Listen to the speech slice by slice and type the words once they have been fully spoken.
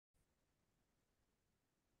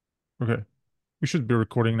Okay, we should be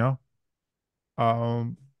recording now.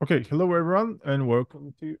 Okay, hello everyone, and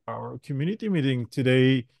welcome to our community meeting.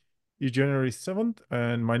 Today is January 7th,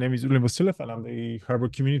 and my name is Ulim Vasilev, and I'm the Harbor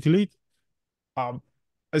Community Lead. Um,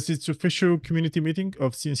 as it's official community meeting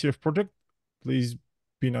of CNCF project, please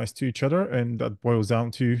be nice to each other, and that boils down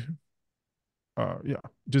to, yeah,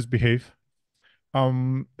 just behave.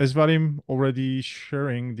 As Vadim already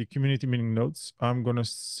sharing the community meeting notes, I'm gonna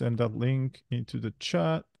send that link into the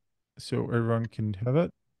chat so everyone can have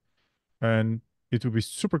it. And it would be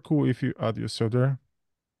super cool if you add yourself there,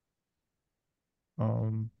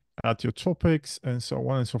 um, add your topics and so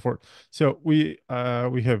on and so forth. So we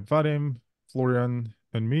have Vadim, Florian,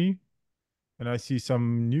 and me, and I see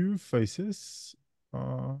some new faces.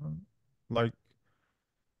 Uh, like,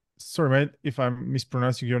 sorry, mate, if I'm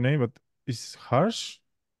mispronouncing your name, but it's Harsh.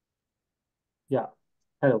 Yeah.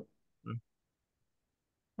 Hello.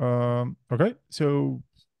 Okay, so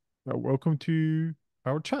welcome to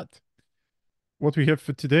our chat. What we have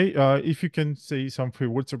for today. If you can say some few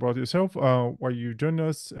words about yourself, why you joined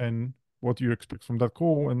us, and what you expect from that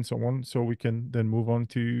call, and so on, so we can then move on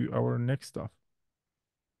to our next stuff.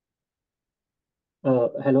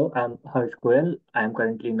 Hello, I'm Harsh Goyal. I'm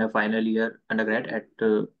currently in my final year undergrad at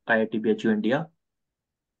IIT BHU India.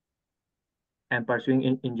 I'm pursuing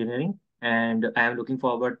in engineering and I am looking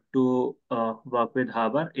forward to work with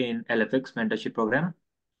Harbour in LFX mentorship program.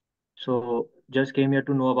 So just came here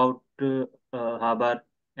to know about Harbour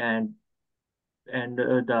and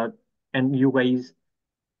the and you guys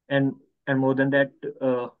and and more than that,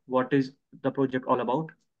 what is the project all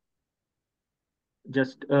about?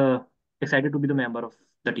 Just excited to be the member of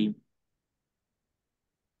the team.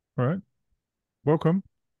 All right, welcome.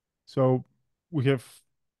 So we have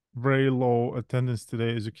very low attendance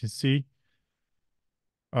today, as you can see.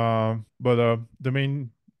 But the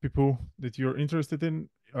main people that you're interested in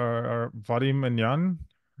are Vadim and Jan.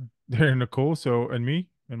 They're in the call, so and me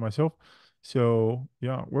and myself. So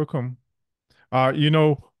yeah, welcome. You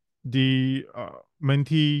know, the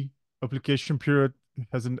mentee application period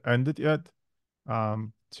hasn't ended yet.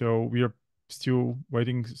 So we are still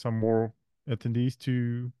waiting some more attendees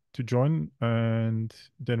to join, and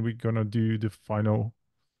then we're gonna do the final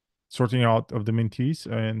sorting out of the mentees,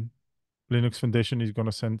 and Linux Foundation is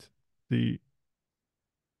gonna send the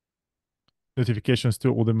notifications to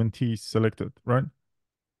all the mentees selected, right?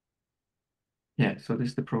 Yeah, so this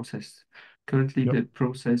is the process. Currently, Yep. the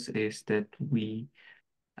process is that we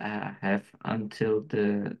have until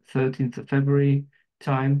the 13th of February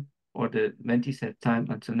time, or the mentees have time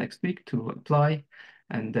until next week to apply,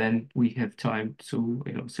 and then we have time to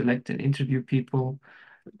select and interview people,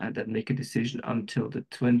 and then make a decision until the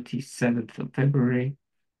 27th of February,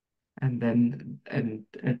 and then and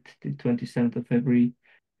at the 27th of February,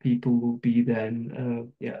 people will be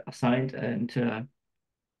then assigned and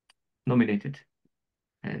nominated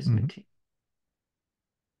as Mhm. mentee.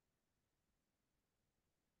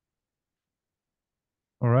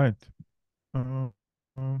 All right. Uh,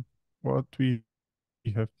 uh, what we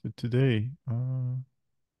have for today?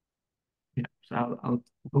 Yeah, so I'll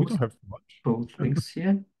We don't post have much. both links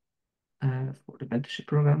here for the mentorship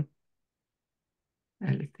program.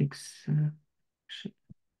 Analytics.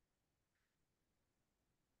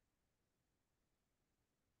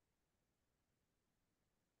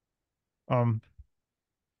 Um,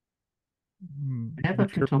 I have be a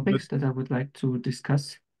few careful that topics that I would like to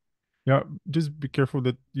discuss. yeah, just be careful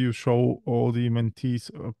that you show all the mentees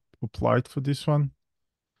applied for this one.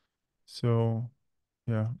 So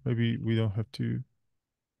yeah, maybe we don't have to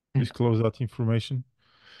Yeah, disclose that information.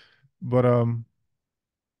 But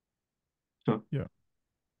so, yeah,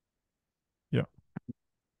 yeah.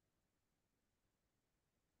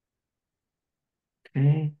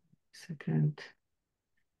 okay, second.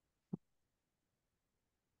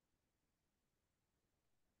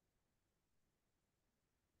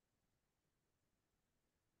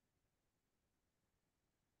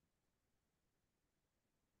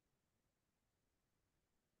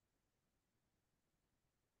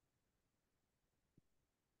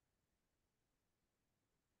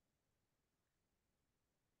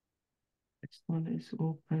 This one is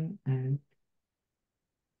open and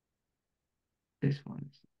this one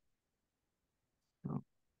is so,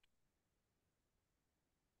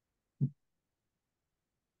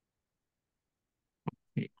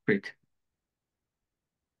 okay, great.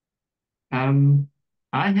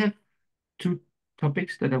 I have two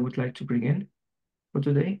topics that I would like to bring in for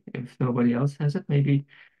today. If nobody else has it, maybe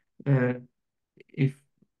uh, if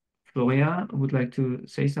Florian would like to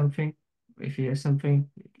say something, if he has something,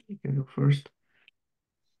 you can go first.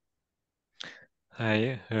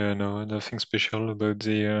 Hi, no, nothing special about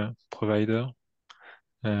the provider.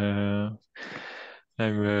 I'm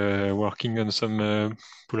working on some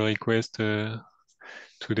pull request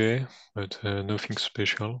today, but nothing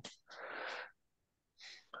special.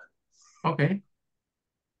 Okay.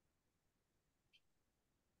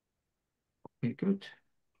 Okay, good.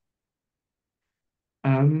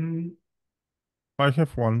 I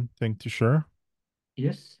have one thing to share.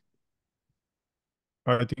 Yes.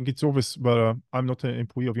 I think it's obvious, but I'm not an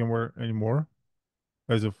employee of VMware anymore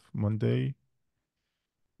as of Monday.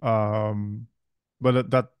 But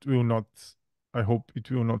that will not. I hope it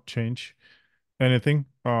will not change anything.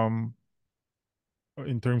 In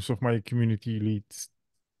terms of my community lead's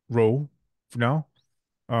role for now.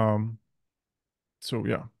 Um, so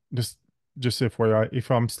yeah, just FYI, if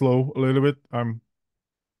I'm slow a little bit, I'm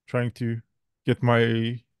trying to get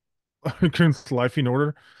my current life in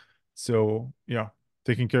order. So yeah,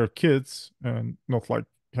 taking care of kids and not like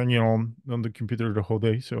hanging on the computer the whole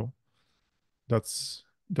day. So that's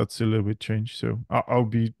a little bit changed. So I'll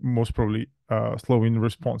be most probably slow in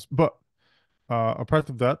response. But apart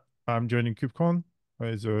of that, I'm joining KubeCon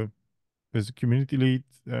as a community lead,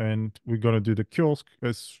 and we're gonna do the kiosk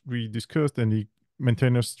as we discussed, and the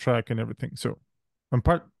maintenance track and everything. So I'm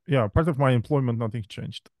part of my employment, nothing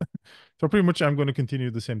changed. So pretty much I'm gonna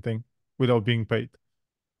continue the same thing without being paid.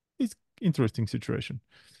 It's interesting situation.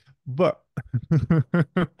 But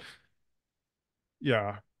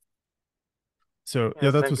yeah. So yeah,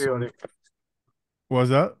 Yes, that thank was you, some Oli. was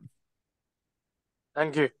that?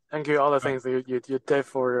 Thank you. Thank you. All the Yeah. things you did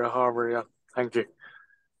for Harvard. Yeah. Thank you.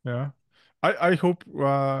 Yeah. I hope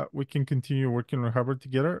we can continue working on Harvard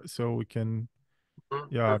together so we can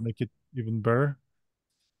Mhm. make it even better.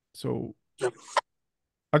 So Yep.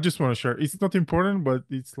 I just want to share. It's not important, but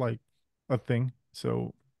it's like a thing.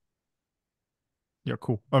 So yeah,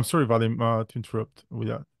 cool. I'm sorry, Vadim, to interrupt with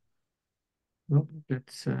that. Well,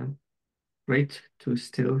 that's great to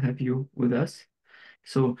still have you with us.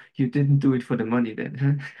 So you didn't do it for the money then,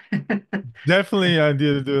 huh? Definitely, I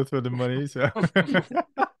did do it for the money. So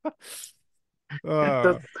uh,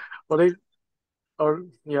 That what if or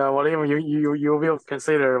yeah, what if you will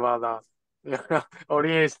consider about that? Yeah.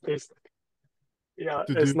 Oli is yeah,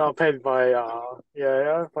 to it's do not paid by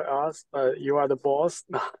by us, but you are the boss.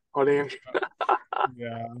 Oli.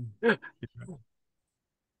 yeah.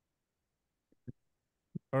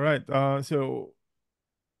 All right. So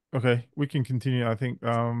okay, we can continue. I think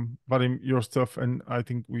Vadim, your stuff, and I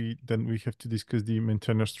think we have to discuss the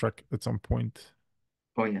maintenance track at some point.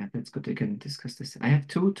 Oh yeah, that's good. We can discuss this. I have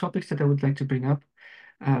two topics that I would like to bring up.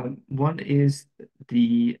 One is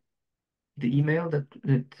the email that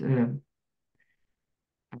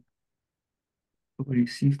we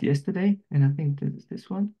received yesterday, and I think this is this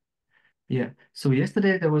one. Yeah. So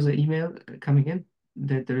yesterday there was an email coming in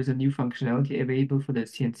that there is a new functionality available for the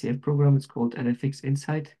CNCF program. It's called NFX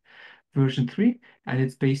Insight version 3, and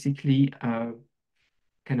it's basically kind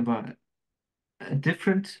of a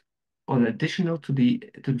different or additional to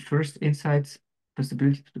the first insights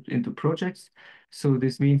possibility into projects. So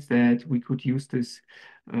this means that we could use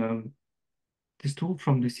um, this tool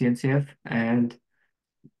from the CNCF and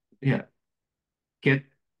yeah, get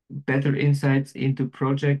better insights into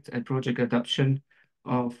project and project adoption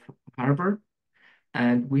of Harbor.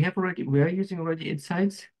 And we are using already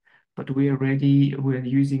insights, but we're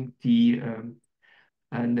using the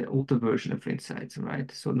older version of Insights,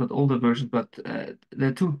 right? So not older version, but there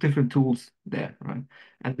are two different tools there, right?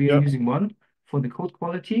 And we are Yeah. using one for the code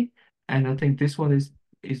quality, and I think this one is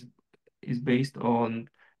is based on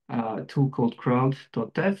a tool called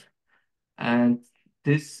crowd.dev, and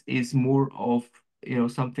this is more of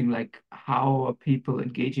something like how are people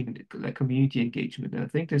engaging in like community engagement. And I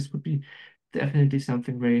think this would be definitely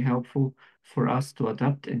something very helpful for us to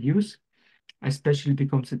adapt and use, especially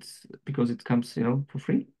because it comes for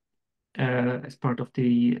free as part of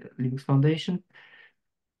the Linux Foundation.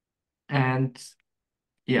 And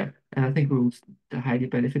yeah, and I think we will highly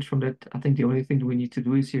benefit from that. I think the only thing we need to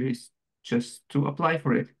do is here is just to apply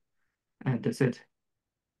for it, and that's it.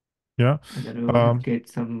 Yeah. And then we will have get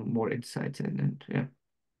some more insights and yeah.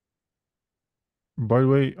 By the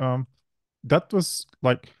way, that was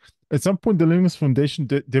like at some point the Linux Foundation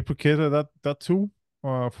deprecated that tool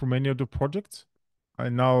for many of the projects,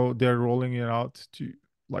 and now they're rolling it out to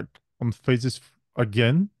like on phases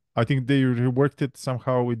again. I think they reworked it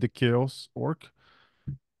somehow with the Chaos org.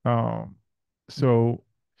 Um, so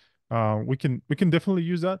we can definitely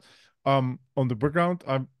use that. On the background,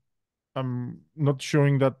 I'm not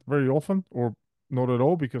showing that very often or not at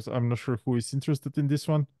all because I'm not sure who is interested in this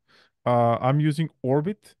one. I'm using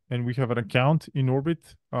Orbit, and we have an account in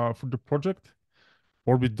Orbit for the project,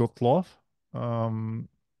 orbit.love. Um,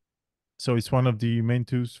 So it's one of the main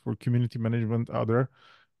tools for community management out there.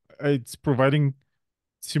 It's providing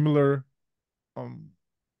similar um,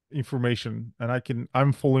 information, and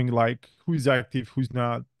I'm following like who's active, who's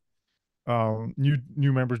not,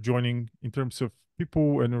 new members joining in terms of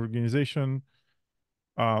people and organization,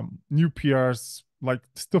 new PRs, like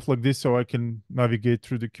stuff like this, so I can navigate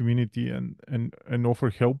through the community and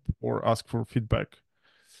offer help or ask for feedback.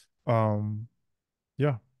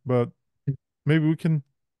 Yeah, but maybe we can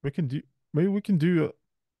do maybe we can do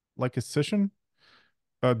like a session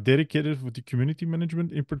dedicated with the community management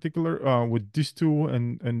in particular, with this tool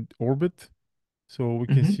and Orbit, so we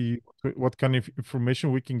can Mhm. see what kind of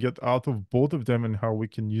information we can get out of both of them and how we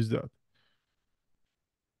can use that.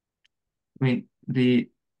 I mean, the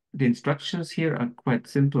instructions here are quite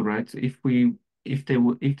simple, right? So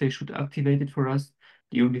if they should activate it for us,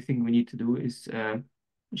 the only thing we need to do is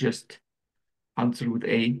just answer with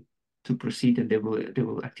A to proceed, and they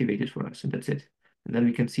will activate it for us, and that's it. And then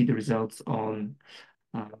we can see the results on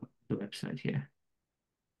the website here.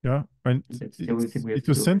 Yeah, and And that's the only thing we have it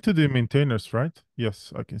to was do. sent to the maintainers, right?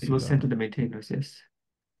 Yes, I can It see was that sent to now. the maintainers, yes.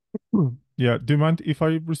 Yeah, do you mind if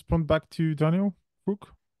I respond back to Daniel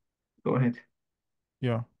Brook? Go ahead.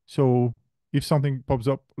 Yeah. So if something pops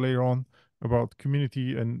up later on about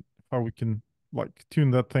community and how we can like tune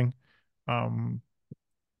that thing, um,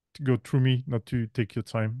 to go through me, not to take your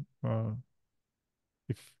time.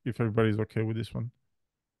 If everybody's okay with this one.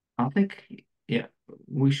 I think, yeah,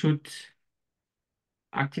 we should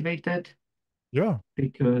activate that Yeah.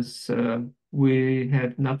 because we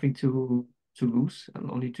have nothing to lose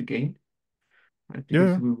and only to gain, right? Because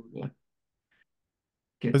Yeah. we will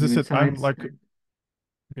get As I new said, I'm insights. like,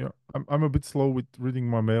 yeah, I'm a bit slow with reading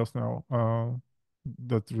my mails now.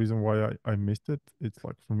 That's the reason why I missed it. It's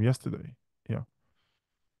like from yesterday. Yeah.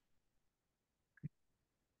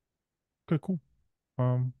 Okay, cool.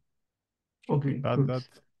 Um, Okay, add good. that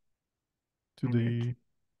to All right. the.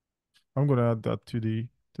 I'm gonna add that to the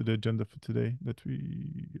agenda for today that we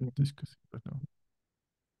are Mhm. discussing right now.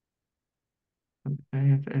 I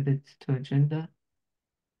have added to agenda.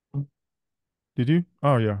 Oh, Did you?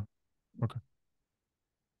 Oh yeah. Okay.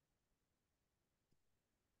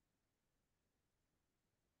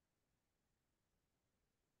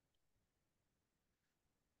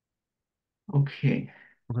 okay,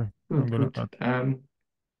 Okay. I'm good, gonna good. add.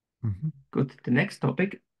 Good. The next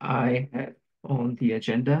topic I have on the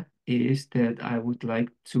agenda is that I would like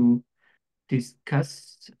to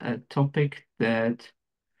discuss a topic that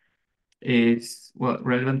is, well,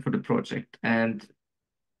 relevant for the project. And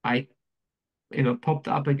I, popped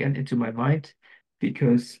up again into my mind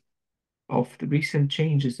because of the recent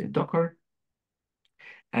changes in Docker.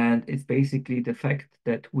 And it's basically the fact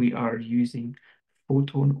that we are using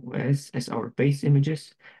Photon OS as our base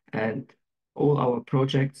images, and all our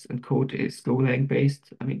projects and code is Golang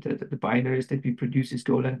based. I mean, the binaries that we produce is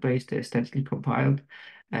Golang based, they're statically compiled,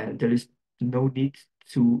 and there is no need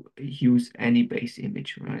to use any base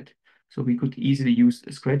image, right? So we could easily use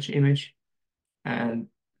a scratch image, and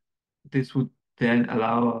this would then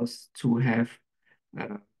allow us to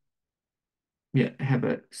uh, have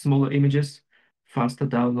a smaller images, faster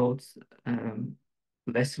downloads,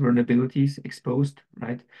 less vulnerabilities exposed,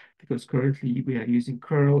 right? Because currently we are using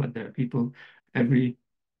curl, and there are people every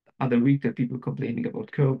other week there are people complaining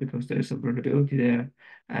about curl because there is some vulnerability there,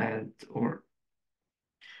 and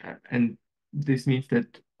this means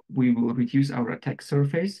that we will reduce our attack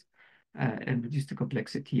surface and reduce the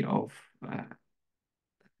complexity of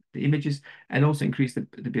the images, and also increase the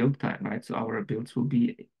build time, right? So our builds will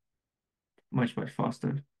be much, much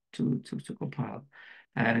faster to compile.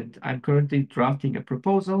 And I'm currently drafting a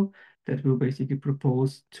proposal that will basically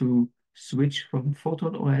propose to switch from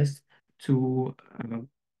Photon OS to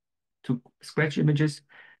Scratch images.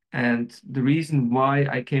 And the reason why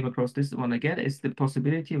I came across this one again is the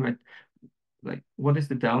possibility, right? Like, what is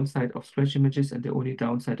the downside of Scratch images? And the only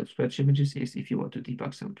downside of Scratch images is if you want to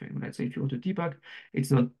debug something, right? So if you want to debug,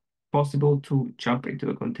 it's not possible to jump into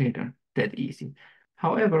a container that easy.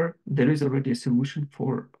 However, there is already a solution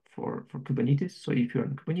for Kubernetes. So if you're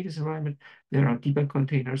in a Kubernetes environment, there are debug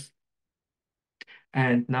containers.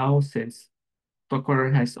 And now, since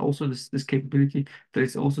Docker has also this capability, there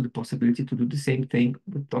is also the possibility to do the same thing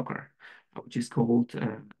with Docker, which is called,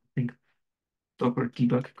 I think, Docker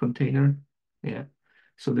debug container. Yeah.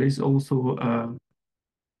 So there is also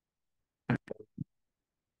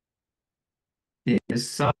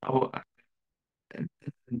some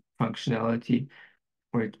functionality,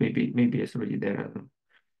 or it maybe it's already there. I don't know.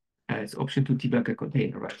 as option to debug a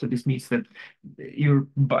container, right? So this means that your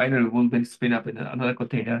binary will then spin up in another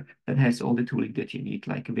container that has all the tooling that you need,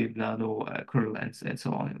 like Vim, Nano, curl, and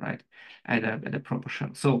so on, right? And a proper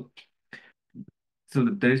shell. So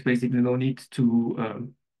there is basically no need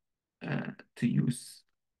to use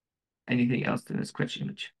anything else than a Scratch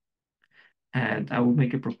image. And I will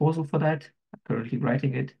make a proposal for that. I'm currently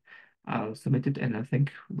writing it. I'll submit it, and I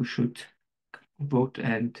think we should vote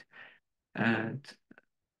and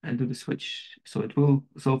do the switch. So it will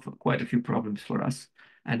solve quite a few problems for us,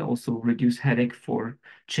 and also reduce headache for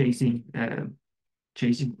chasing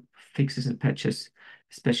fixes and patches,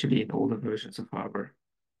 especially in older versions of Harbor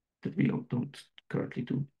that we don't currently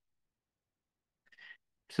do.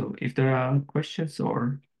 So if there are questions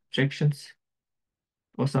or objections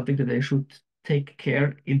or something that I should take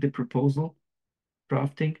care in the proposal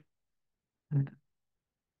drafting,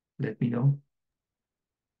 let me know.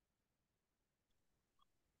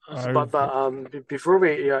 Before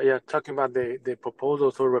we talking about the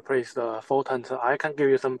proposal to replace the Photon, I can give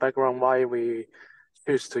you some background why we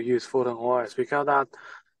choose to use Photon OS, because that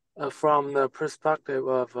from the perspective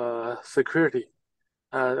of security,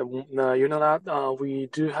 you know that we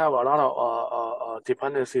do have a lot of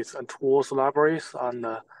dependencies and tools libraries and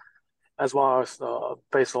as well as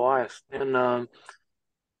base OS, and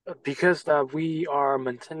because we are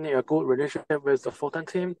maintaining a good relationship with the Photon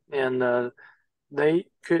team, and they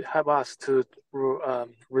could help us to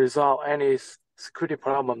resolve any security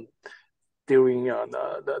problem during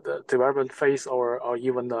the development phase or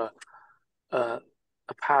even the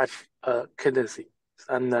patch cadency.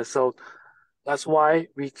 And so that's why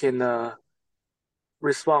we can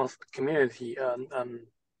respond to the community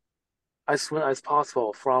as soon as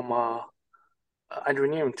possible from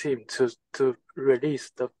engineering team to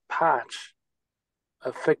release the patch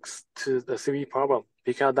fix to the CV problem,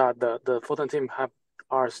 because that the Photon team have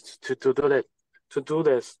asked to do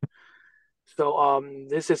this. So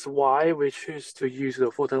this is why we choose to use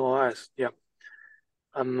the Photon OS. Yeah.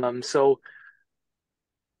 So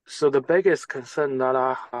the biggest concern that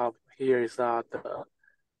I have here is that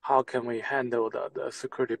how can we handle the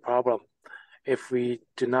security problem if we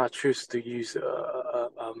do not choose to use a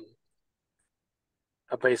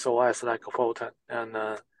base OS like a Photon? And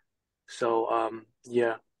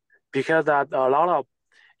yeah, because that a lot of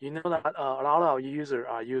a lot of users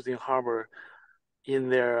are using Harbor in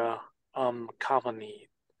their company,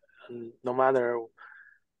 and no matter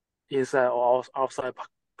inside or outside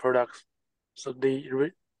products, so they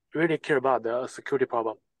really care about the security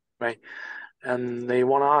problem, right? And they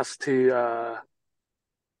want us to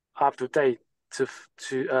up to date to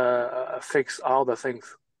fix all the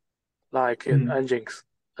things like in engines,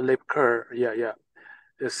 lip curve, the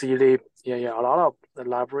C lip, a lot of the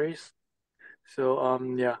libraries. So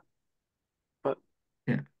yeah. But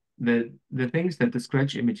yeah, the thing is that the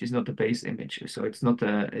Scratch image is not a base image, so it's not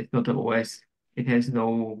a OS. It has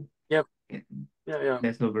no yeah.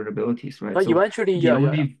 There's no vulnerabilities, right? But So eventually, the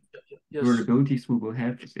only yes. vulnerabilities we will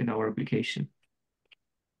have is in our application.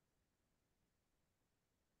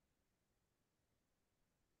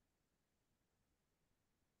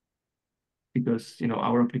 Because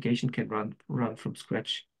our application can run from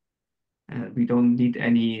scratch, and we don't need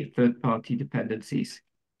any third-party dependencies.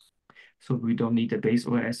 So we don't need a base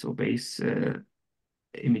OS or base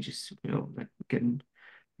images. Like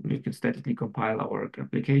we can statically compile our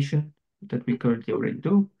application that we currently already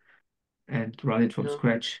do and run it from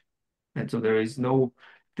scratch. And so there is no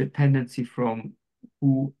dependency from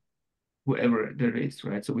whoever there is,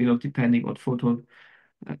 right? So we're not depending on Photon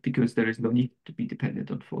because there is no need to be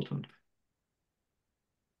dependent on Photon.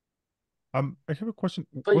 I have a question.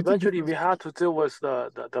 But eventually we have to deal with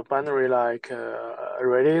the binary like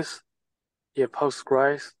Redis,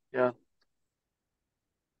 Postgres,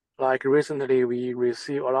 Like recently we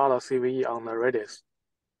receive a lot of CVE on the Redis,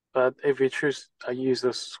 but if we choose use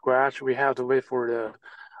the Scratch, we have to wait for the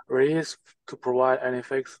Redis to provide any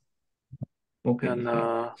fix. Okay. And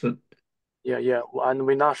so and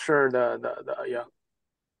we're not sure the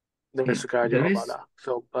schedule about that.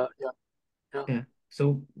 So but yeah.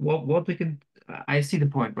 So what we can, I see the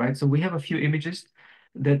point, right? So we have a few images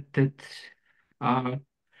that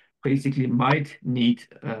basically might need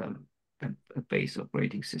a base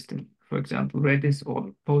operating system. For example, Redis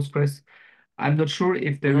or Postgres. I'm not sure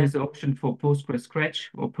if there is an option for Postgres Scratch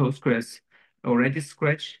or Postgres or Redis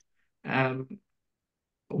Scratch.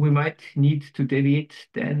 We might need to deviate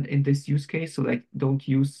then in this use case. So like don't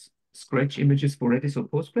use Scratch images for Redis or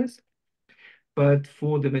Postgres. But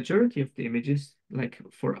for the majority of the images, like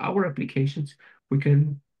for our applications, we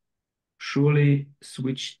can surely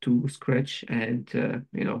switch to Scratch and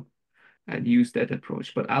and use that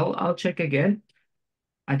approach. But I'll check again.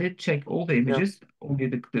 I did check all the images, only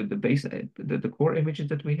the base the core images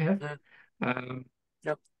that we have. Um,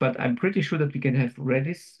 Yep. But I'm pretty sure that we can have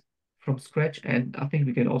Redis from scratch, and I think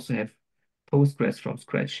we can also have Postgres from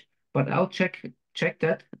scratch. But I'll check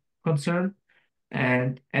that concern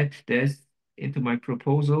and add this into my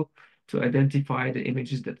proposal to identify the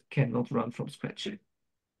images that cannot run from scratch.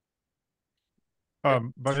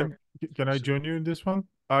 But Sure. can I join you in this one?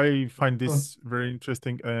 I find Sure. this very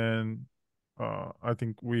interesting, and I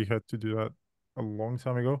think we had to do that a long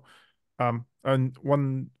time ago. And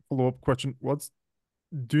one follow-up question: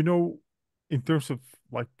 do you know, in terms of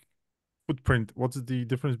like footprint, what's the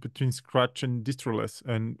difference between Scratch and distroless,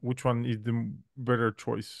 and which one is the better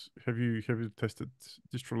choice? Have you tested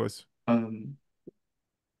distroless?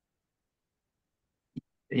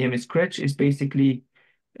 Yeah, I mean, Scratch is basically,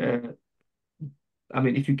 I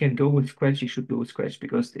mean, if you can go with Scratch, you should go with Scratch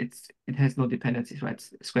because it has no dependencies, right?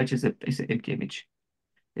 Scratch is an empty image.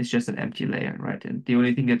 It's just an empty layer, right? And the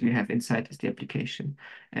only thing that you have inside is the application.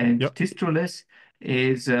 And Yep. distroless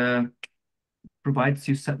is provides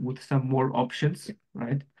you with some more options,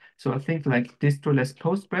 right? So I think like distroless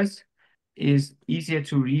Postgres is easier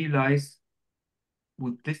to realize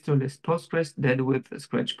with distroless Postgres than with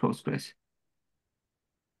Scratch Postgres.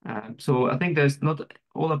 So I think there's not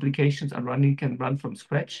all applications can run from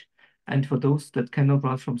scratch, and for those that cannot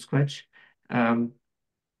run from scratch,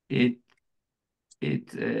 it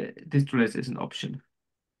distroless is an option.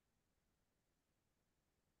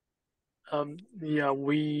 Yeah,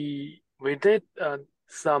 we did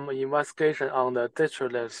some investigation on the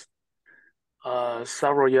distroless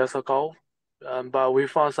several years ago, but we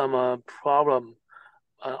found some problem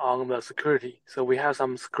on the security. So we have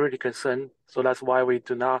some security concern. So that's why we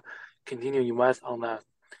do not continue invest on that.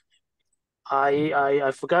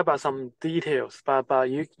 I forgot about some details, but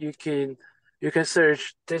you can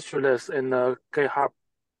search distroless in the GitHub.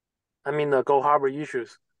 I mean the Go Harbor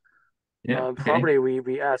issues. Yeah. Okay. Probably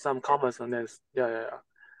we add some comments on this. Yeah.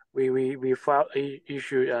 We filed a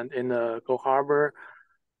issue and in the Go Harbor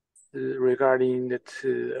regarding the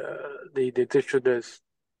distroless.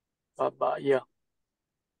 But yeah.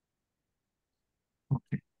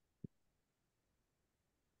 Okay.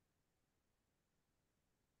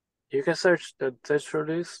 You can search the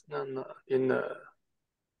distroless in the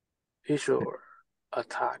issue or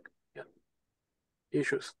attack. Yeah.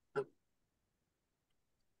 Issues.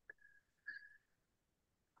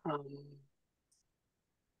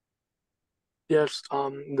 Yes.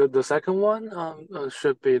 The second one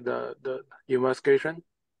should be the investigation.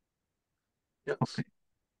 Yes. Okay.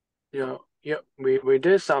 Yeah. We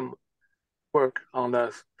did some work on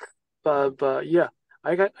this, but yeah,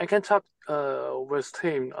 I can talk with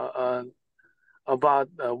team about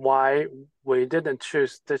why we didn't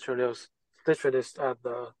choose distroless as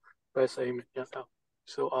the best aim. Yeah.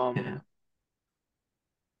 So Yeah.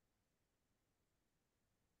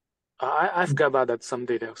 I forgot about that some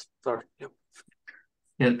details. Sorry. Yeah.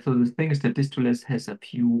 Yeah. So the thing is that distroless has a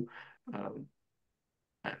few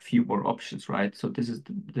more options, right? So this is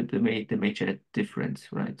the major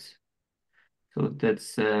difference, right? So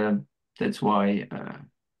that's why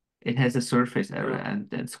it has a surface area, Yeah. and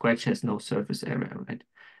then Scratch has no surface area, right?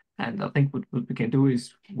 And I think what we can do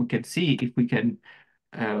is we can see if we can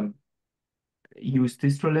use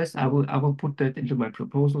distroless. I will put that into my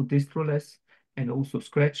proposal, distroless, and also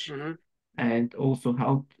Scratch, and also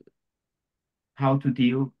how to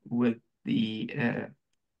deal with the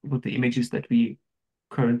images that we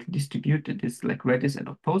currently distribute. It is like Redis and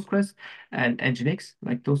Postgres and Nginx.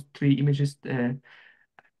 Like those three images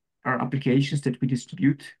are applications that we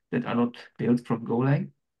distribute that are not built from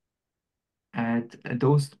Golang, and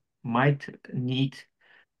those might need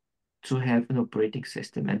to have an operating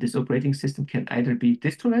system, and this operating system can either be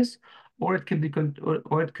distroless or it can be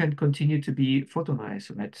or it can continue to be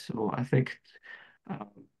photonized, right? So I think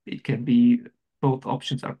it can be both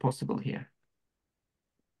options are possible here.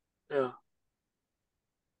 Yeah.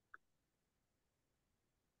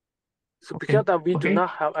 So Okay. because that we do Okay. not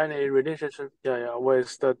have any relationship,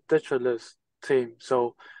 with the distroless team,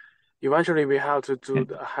 so eventually we have to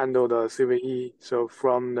handle the CVE. So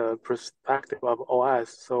from the perspective of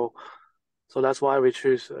OS, so that's why we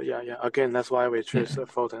choose. Again, that's why we choose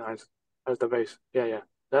Photon as the base. Yeah.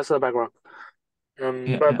 That's the background.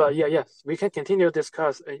 But yes, we can continue to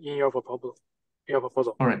discuss in your proposal.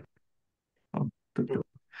 All right.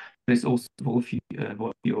 There's also Wolfie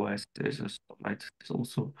OS. There's also, right. There's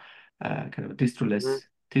also kind of a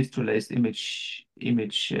distroless image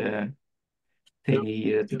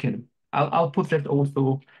thingy that you can. I'll put that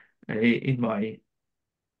also in my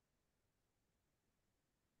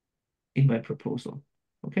in my proposal.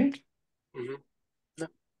 Okay? Yeah.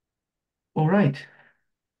 All right.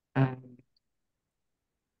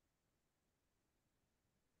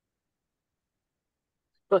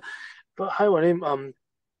 But hi, William.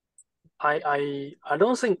 I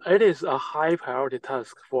don't think it is a high priority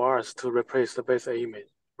task for us to replace the base image,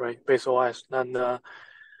 right? Base OS, and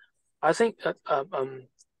I think that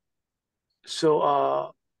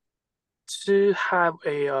so to have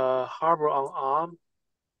a harbor on ARM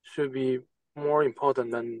should be more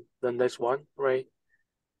important than this one, right?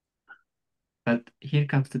 But here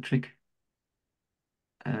comes the trick.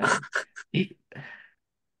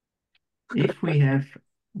 If we have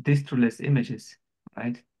distroless images,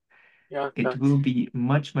 right? Yeah. It will be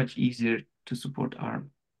much easier to support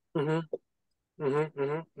ARM. And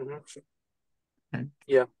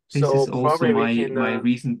Yeah. this So is also probably we can my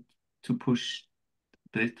reason to push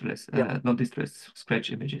distress, not distress,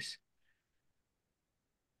 scratch images.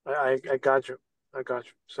 I got you. I got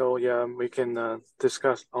you. So yeah, we can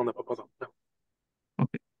discuss on the proposal. Yeah.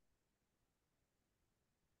 Okay.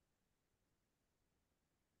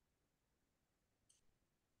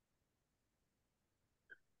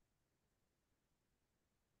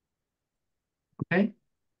 Okay.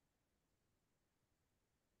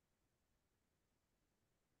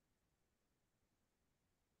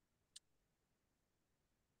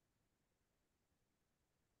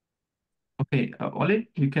 Okay, Ollie,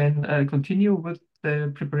 you can continue with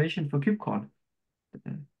the preparation for KubeCon.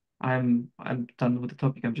 I'm done with the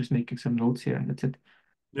topic. I'm just making some notes here, and that's it.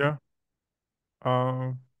 Yeah.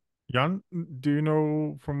 Jan, do you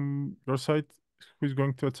know from your side who's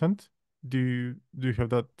going to attend? Do you have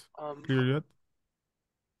that clear yet?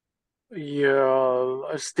 Yeah,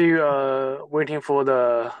 I'm still waiting for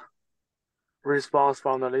the response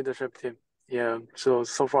from the leadership team. Yeah, so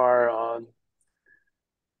far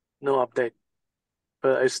no update,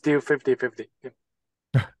 but it's still 50-50.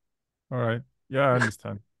 Yeah. All right. Yeah, I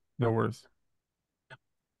understand. No worries.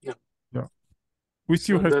 Yeah. Yeah. We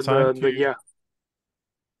still So have time to yeah.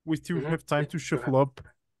 we still have time to Go ahead. shuffle up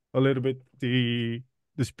a little bit the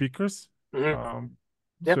speakers.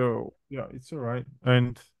 Yep. So yeah, it's all right.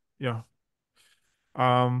 And yeah.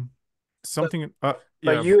 Something But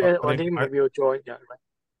yeah, you and Vadim, Vadim will join. Yeah, right.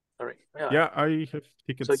 Sorry. yeah, I have So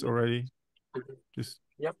tickets already. Just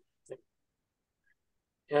Yep.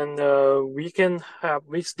 And we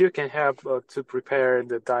still can have to prepare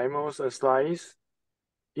the demos and slides,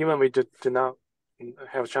 even we do not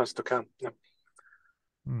have a chance to come. Yeah.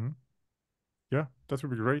 Yeah, that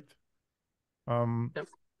would be great. Yep.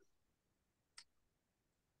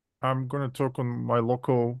 I'm gonna talk on my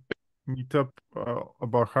local meetup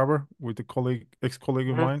about Harbor with a ex-colleague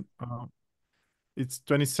of mine. It's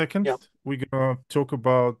 22nd. Yep. We're gonna talk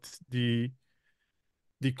about the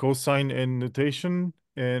cosine and notation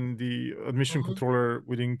and the admission controller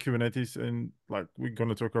within Kubernetes, and like we're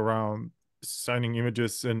gonna talk around signing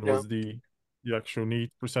images and what's the actual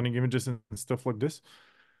need for signing images and stuff like this.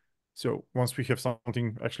 So once we have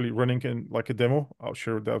something actually running and like a demo, I'll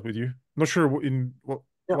share that with you. Not sure in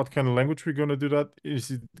what kind of language we're gonna do that.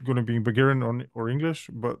 Is it gonna be in Bulgarian or English?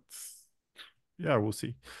 But yeah, we'll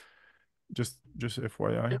see. Just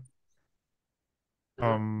FYI.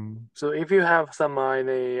 So if you have some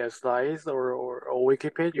any slides or wiki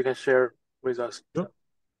page, you can share with us. Yep.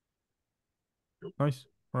 Nice.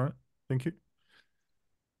 All right. Thank you.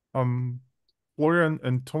 Florian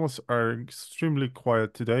and Thomas are extremely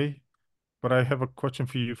quiet today, but I have a question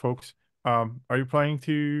for you folks. Are you planning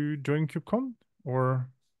to join KubeCon or?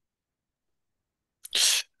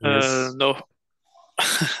 Yes. No.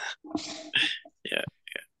 Yeah.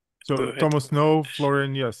 So Go ahead. Thomas, no.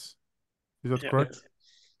 Florian, yes. Is that Yeah. correct?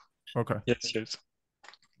 Okay. Yes.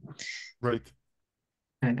 Right.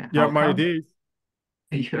 And Yeah, how my come? idea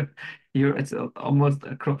is You're it's almost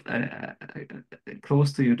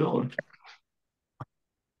close to your door.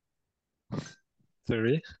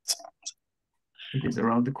 Sorry. It is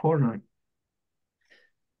around the corner.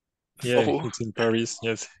 Yeah, Oh. it's in Paris.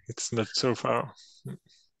 Yes, it's not so far.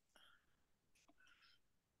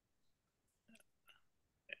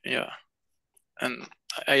 Yeah. And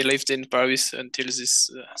I lived in Paris until this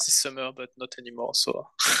summer, but not anymore. So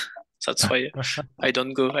that's why I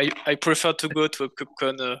don't go. I prefer to go to a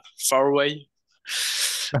KubeCon far away.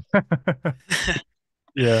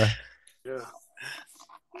 yeah. Yeah.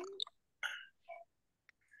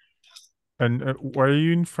 And where are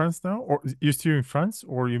you in France now? Or you still in France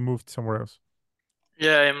or you moved somewhere else?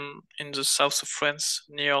 Yeah, I'm in the south of France,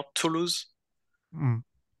 near Toulouse, in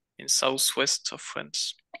southwest of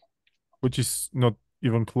France. Which is not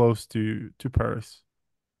even close to Paris.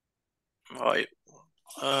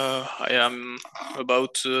 I am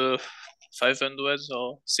about 500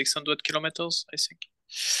 or 600 kilometers, I think.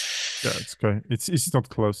 Yeah, it's okay. It's not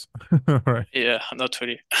close. All right. Yeah, not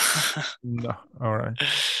really. No. All right.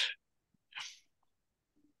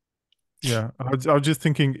 Yeah, I was just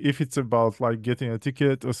thinking if it's about like getting a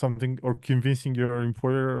ticket or something, or convincing your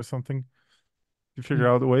employer or something to figure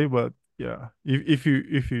out a way. But yeah, if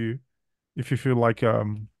you feel like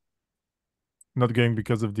not going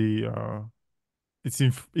because of the it's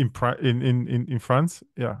in France.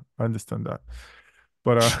 Yeah, I understand that.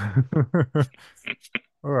 But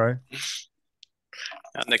all right,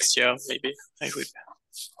 Next year, maybe I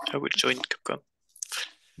will join KubeCon.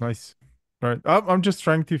 nice. All right, I'm just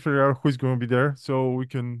trying to figure out who's going to be there so we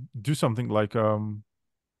can do something like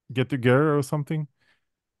get together or something.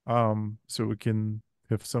 So we can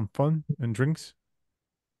have some fun and drinks.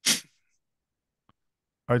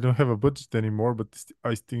 I don't have a budget anymore, but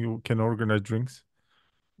I still can organize drinks.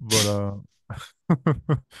 But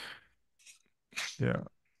yeah,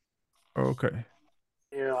 okay.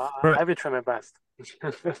 Yeah, Right. I will try my best.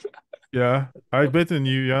 Yeah, I bet on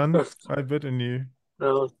you, Jan. I bet on you.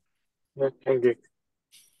 Yeah, thank you.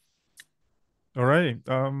 All right.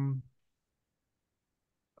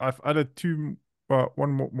 I've added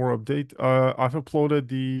one more update. I've uploaded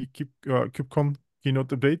the KubeCon keynote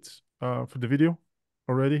updates for the video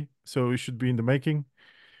already, so it should be in the making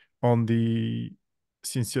on the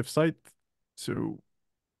CNCF site. So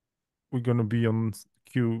we're gonna be on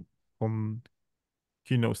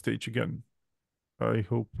keynote stage again. I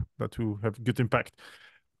hope that will have good impact.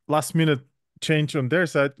 Last minute change on their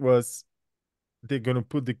side was they're gonna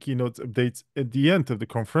put the keynote updates at the end of the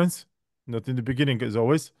conference, not in the beginning as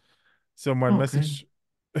always. So my Okay. message,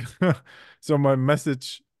 so my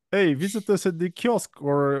message, hey, visit us at the kiosk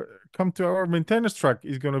or come to our maintenance track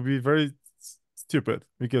is gonna be very stupid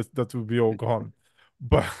because that will be all gone.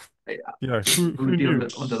 But yeah, who Will be knew?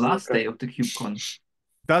 on the last day of the KubeCon.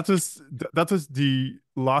 That was the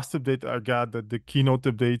last update I got, that the keynote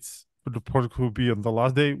updates for the product will be on the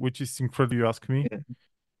last day, which is incredible, you ask me. Yeah.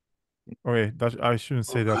 Okay, that I shouldn't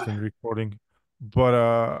say that in recording, but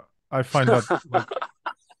I find that like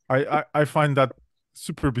I find that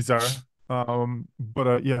super bizarre.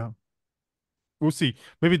 But yeah, we'll see.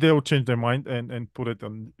 Maybe they'll change their mind and put it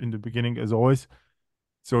on in the beginning as always,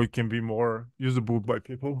 so it can be more usable by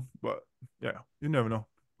people. But yeah, you never know.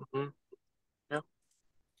 Mm-hmm. Yeah.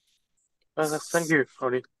 Thank you,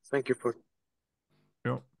 Oli. Thank you for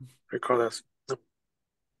Yeah. recording us.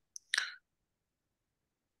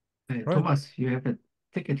 Right. Thomas, you have a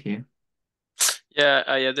ticket here. Yeah,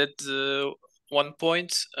 I added one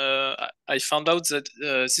point. I found out that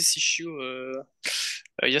this issue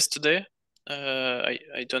yesterday.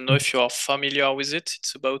 I don't know if you are familiar with it.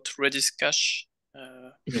 It's about Redis cache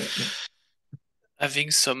Yeah.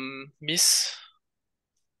 having some miss.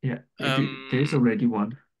 Yeah, there's already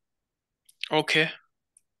one. Okay.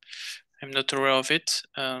 I'm not aware of it,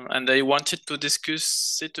 and I wanted to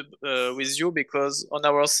discuss it with you because on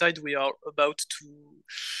our side we are about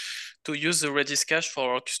to use the Redis cache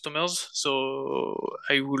for our customers. So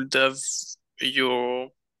I would have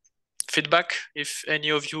your feedback if any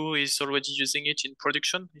of you is already using it in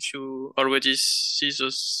production, if you already see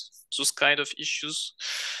those kind of issues.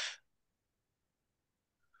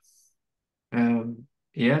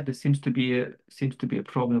 Yeah, there seems to be a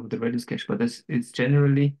problem with the Redis cache, but it's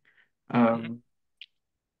generally I'm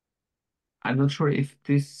not sure if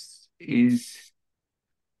this is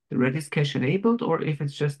the Redis cache enabled or if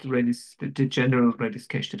it's just the general Redis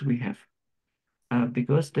cache that we have.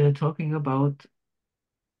 Because they're talking about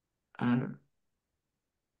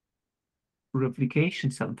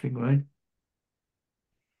replication something, right?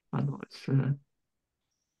 I know it's yeah.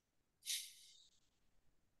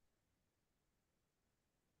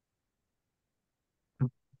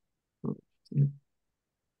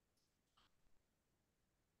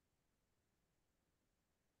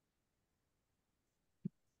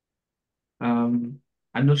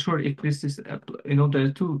 I'm not sure if this is, there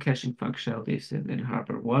are two caching functionalities in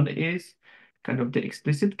Harbor. One is kind of the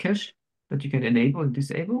explicit cache that you can enable and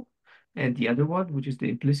disable, and the other one, which is the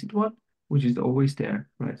implicit one, which is always there,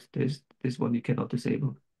 right? There's this one you cannot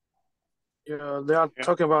disable. Yeah, they are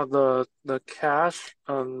talking about the cache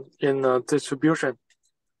in distribution.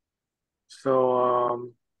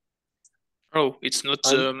 So Oh, it's not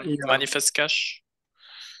yeah. manifest cache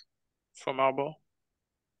from Arbor.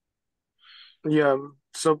 Yeah.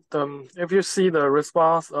 So if you see the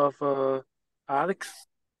response of Alex,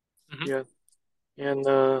 yeah, and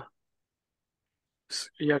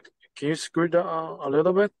yeah, can you scroll down a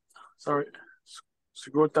little bit? Sorry,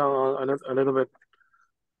 scroll down a little bit,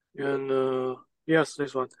 and Yes,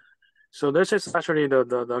 this one. So this is actually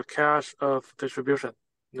the cache of distribution.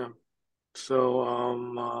 Yeah.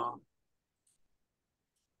 So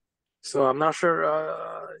so I'm not sure.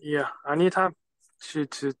 Yeah, I need time to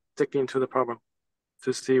dig into the problem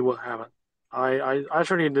to see what happened. I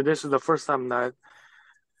actually this is the first time that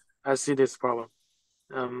I see this problem.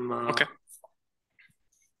 Okay.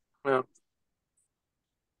 Yeah.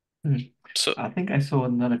 So I think I saw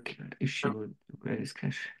another issue with Redis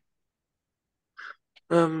cache.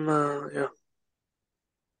 Yeah.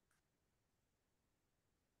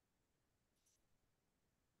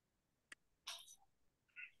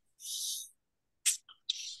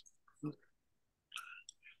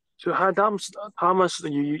 So hi Thomas,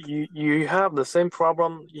 you have the same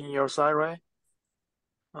problem in your side, right?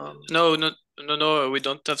 no, we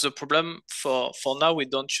don't have the problem. For now, we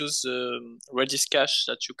don't use Redis cache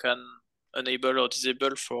that you can enable or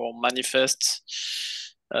disable for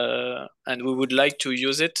manifests, and we would like to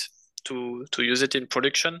use it to use it in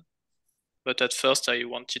production. But at first, I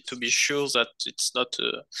wanted to be sure that it's not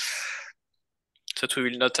that we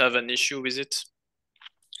will not have an issue with it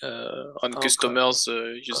on Okay. customers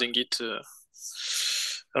using it a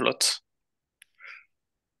lot.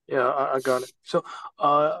 Yeah, I got it. So,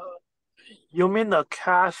 you mean the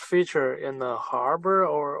cache feature in the harbor,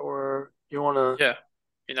 or you wanna? Yeah,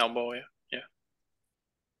 in Arbor, yeah.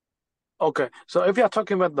 Okay, so if you're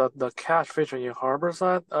talking about the cache feature in harbor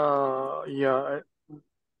side, yeah,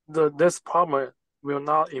 this problem will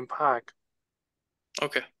not impact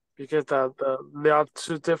Okay. because there are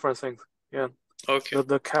two different things. Yeah. Okay.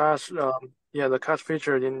 The cache, the cache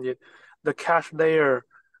feature in the cache layer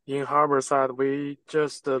in harbor side, we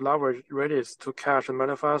just leverage Redis to cache and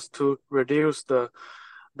manifest to reduce the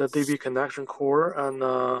DB connection core and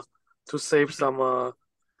to save some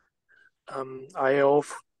IO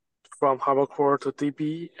from harbor core to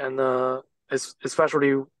DB, and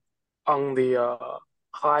especially on the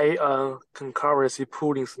high concurrency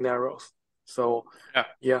pooling scenarios. So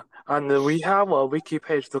yeah, and we have a wiki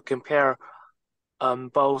page to compare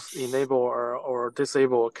both enable or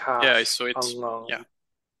disable cache. Yeah, I saw it. Yeah.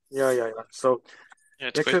 So yeah,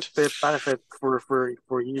 it great. could be benefit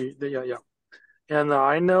for you. Yeah. And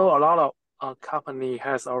I know a lot of company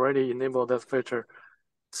has already enabled this feature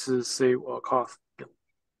to save cost. Yeah.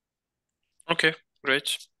 Okay,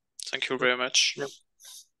 great. Thank you very much. Yep.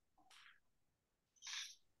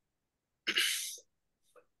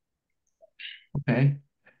 Okay,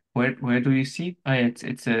 where do you see?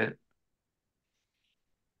 It's a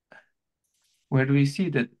where do we see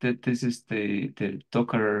that this is the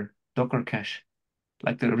Docker cache,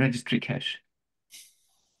 like the registry cache?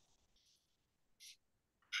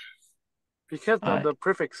 Because the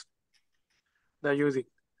prefix they're using,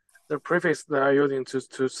 to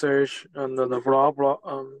search and the blah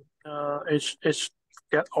h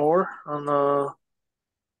get or and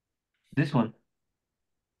this one.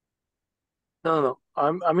 no.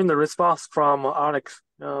 I mean the response from Alex.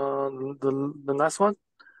 The next one.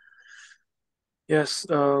 Yes.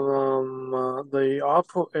 The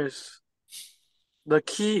output is the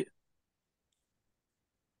key.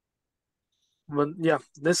 When yeah,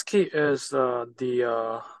 this key is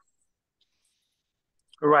the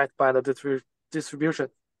right by the distribution,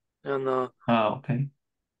 and okay.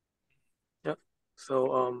 yeah.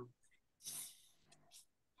 So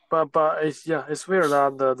but it's weird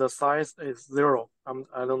that the size is 0.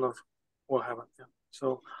 I don't know what happened. Yeah.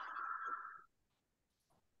 So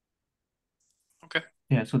okay.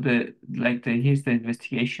 Yeah, so here's the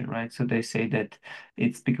investigation, right? So they say that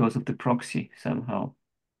it's because of the proxy somehow.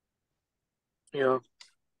 yeah.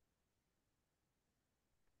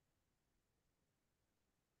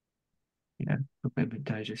 Yeah, so maybe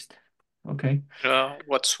digest. Okay.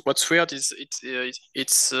 What's weird is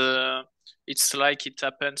it's like it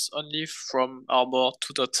happens only from Arbor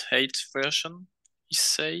 2.8 version, he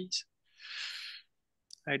says.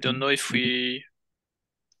 I don't know if we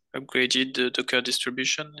upgraded the Docker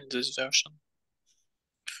distribution in this version.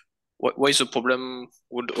 Why the problem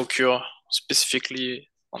would occur specifically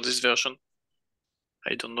on this version?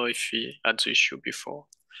 I don't know if we had the issue before.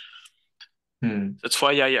 That's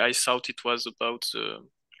why I thought it was about the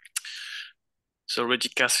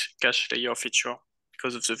Redis cache layer feature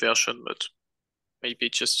because of the version, but maybe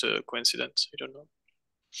it's just a coincidence. I don't know.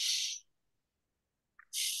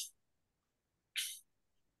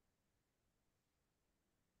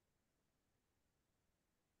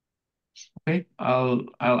 Okay, I'll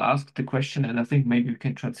ask the question, and I think maybe we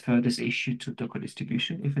can transfer this issue to Docker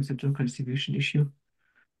distribution if it's a Docker distribution issue,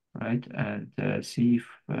 right? And see if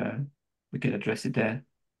we can address it there.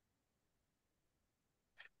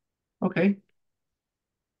 Okay.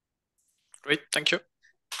 Great, thank you.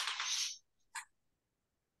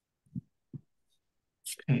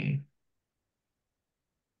 Okay.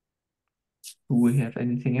 Do we have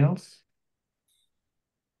anything else?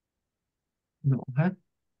 No, huh?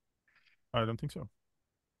 I don't think so.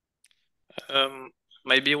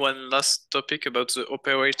 Maybe one last topic about the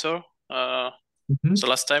operator. So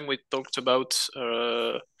last time we talked about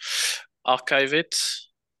archive it.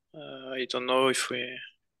 I don't know if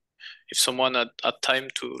someone had time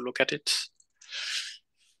to look at it.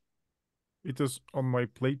 It was on my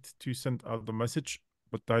plate to send out the message,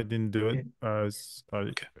 but I didn't do it Okay. as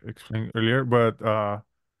I explained earlier. But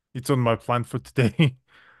it's on my plan for today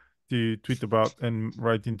to tweet about and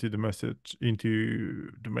write into the message into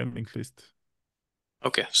the mailing list.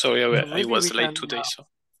 Okay, so yeah, I Maybe was we late can, today, so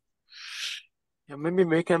yeah, maybe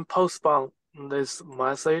we can postpone this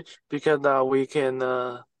message because we can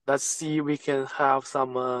let's see we can have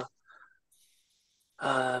some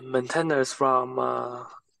maintainers from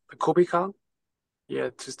the KubeCon, yeah,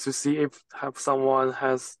 to see if have someone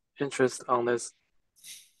has interest on this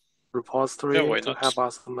yeah, repository why to not? help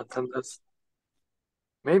us maintain this.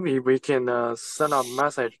 Maybe we can send out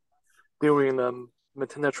message during the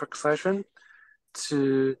maintainer track session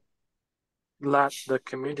to let the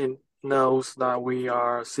community knows that we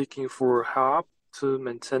are seeking for help to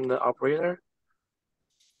maintain the operator.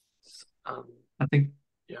 I think,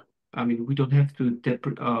 Yeah. I mean, we don't have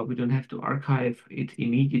to archive it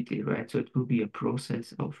immediately, right? So it will be a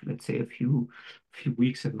process of, let's say, a few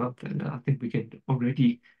weeks, a month, and I think we can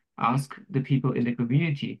already ask the people in the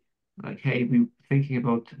community, like, hey, we're thinking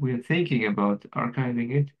about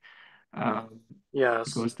archiving it,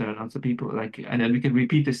 Yes. because there are lots of people like, and then we can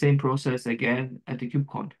repeat the same process again at the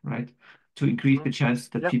KubeCon, right? To increase the chance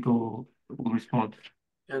that Yep. people will respond.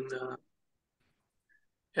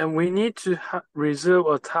 And we need to reserve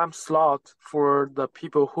a time slot for the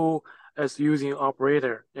people who is using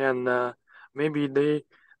operator, and maybe they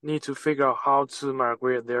need to figure out how to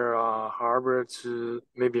migrate their hardware to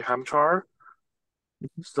maybe Hamchar.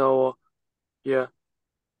 So yeah,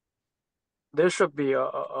 there should be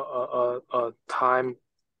a time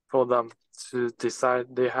for them to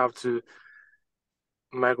decide they have to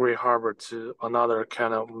migrate hardware to another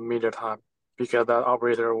kind of media time because that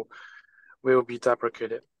operator will be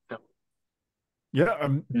deprecated. Yeah. Yeah,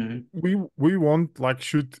 we want like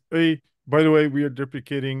should a by the way, we are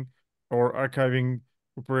deprecating or archiving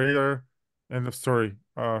operator. End of story.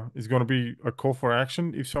 It's gonna be a call for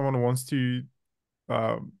action if someone wants to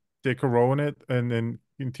take a row in it and then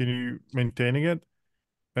continue maintaining it.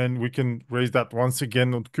 And we can raise that once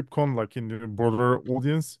again on KubeCon, like in the broader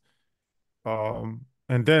audience. And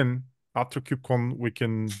then after KubeCon, we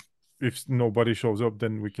can, if nobody shows up,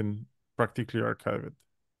 then we can practically archive it.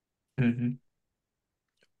 Mm-hmm.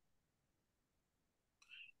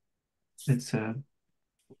 It's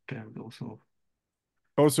also.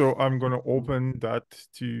 Also, I'm gonna open that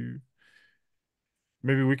to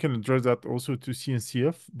maybe we can address that also to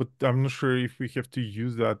CNCF, but I'm not sure if we have to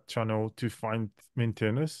use that channel to find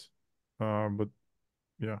maintainers. But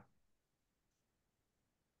yeah.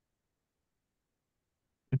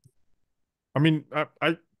 I mean,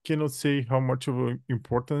 I cannot say how much of an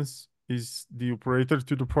importance is the operator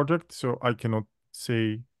to the project, so I cannot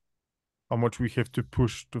say how much we have to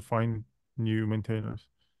push to find new maintainers.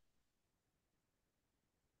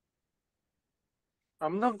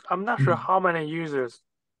 I'm not sure how many users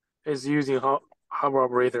is using hardware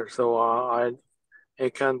operator, so I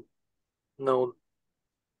can't know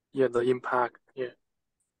yet the impact. Yeah.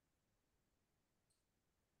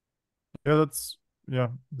 Yeah, that's the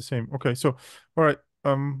same. Okay, so all right,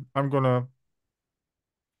 I'm gonna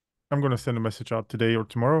send a message out today or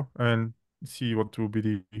tomorrow and see what will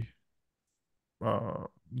be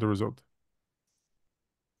the result.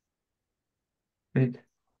 Great.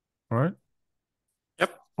 All right.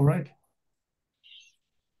 Yep. All right.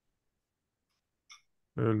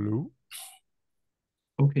 Hello.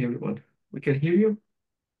 Okay, everyone. We can hear you.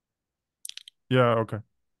 Yeah. Okay.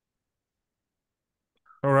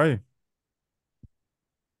 All right.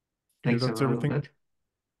 Thanks a That's lot on everything. that.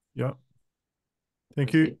 Yeah.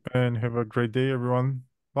 Thank Let's you, see. and have a great day, everyone.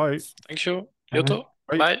 Bye. Thank you. Bye You bye. too.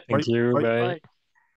 Bye. Bye. Thank Bye. you. Bye. Bye. Bye.